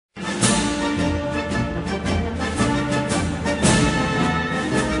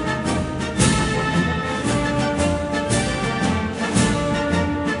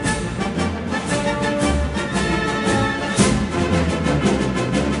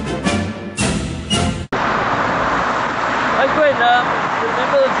Brian,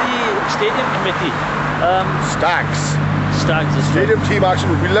 member of the stadium committee. STAGS. STAGS. Stadium team action.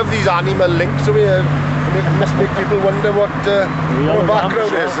 We love these animal links. So we must make people wonder what the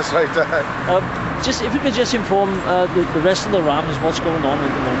background is. That's right. Just if you could just inform the rest of the Rams what's going on at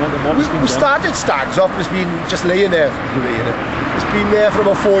the moment and what's been done. We started STAGS off. It's been just laying there. It's been there for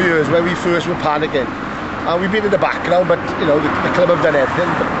about 4 years where we first were panicking. And we've been in the background, but you know the club have done everything.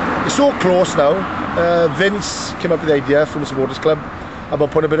 But it's so close now. Vince came up with the idea from the supporters club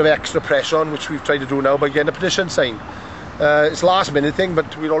about putting a bit of extra pressure on, which we've tried to do now by getting a petition signed. It's a last minute thing,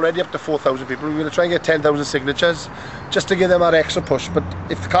 but we're already up to 4,000 people. We're going to try and get 10,000 signatures just to give them that extra push. But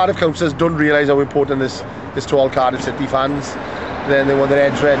if the Cardiff councillors don't realise how important this is to all Cardiff City fans, then they want their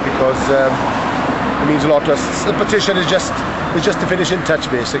heads red, because it means a lot to us. The petition is just the finishing touch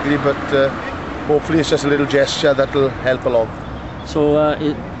basically, but hopefully it's just a little gesture that will help along. So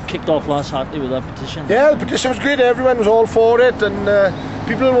it kicked off last Saturday with that petition? Yeah, the petition was great. Everyone was all for it, and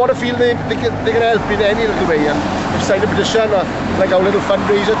people want to feel they can help in any little way. And we've signed a petition, like our little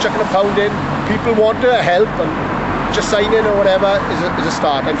fundraiser, chucking £1 in. People want to help, and just signing or whatever is a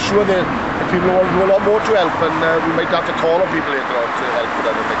start. I'm sure that people want to do a lot more to help, and we might have to call on people later on to help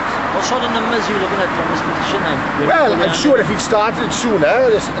with other things. What sort of numbers are you looking at from this petition then? Well, I'm sure if we started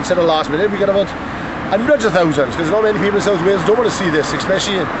sooner instead of last minute, we could have had hundreds of thousands, because not many people in South Wales don't want to see this,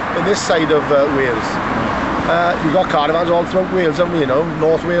 especially in this side of Wales. We've got caravans all throughout Wales, haven't we? You know,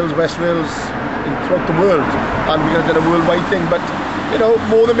 North Wales, West Wales, throughout the world, and we're going to do a worldwide thing. But you know,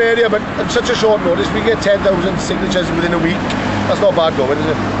 more the merrier. But at such a short notice, we get 10,000 signatures within a week. That's not bad going,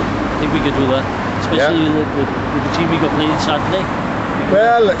 is it? I think we could do that, especially with the team we got playing Saturday.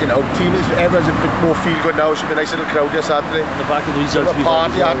 Well, you know, everyone's a bit more feel good now. It should be a nice little crowd here Saturday. On the back of the results, a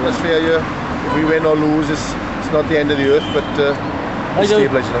party atmosphere here. If we win or lose, it's not the end of the earth, but we're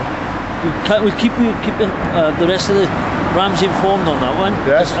stabilised now. We'll keep the rest of the Rams informed on that one,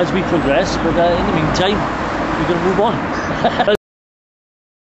 yes, as we progress. But in the meantime, we're going to move on.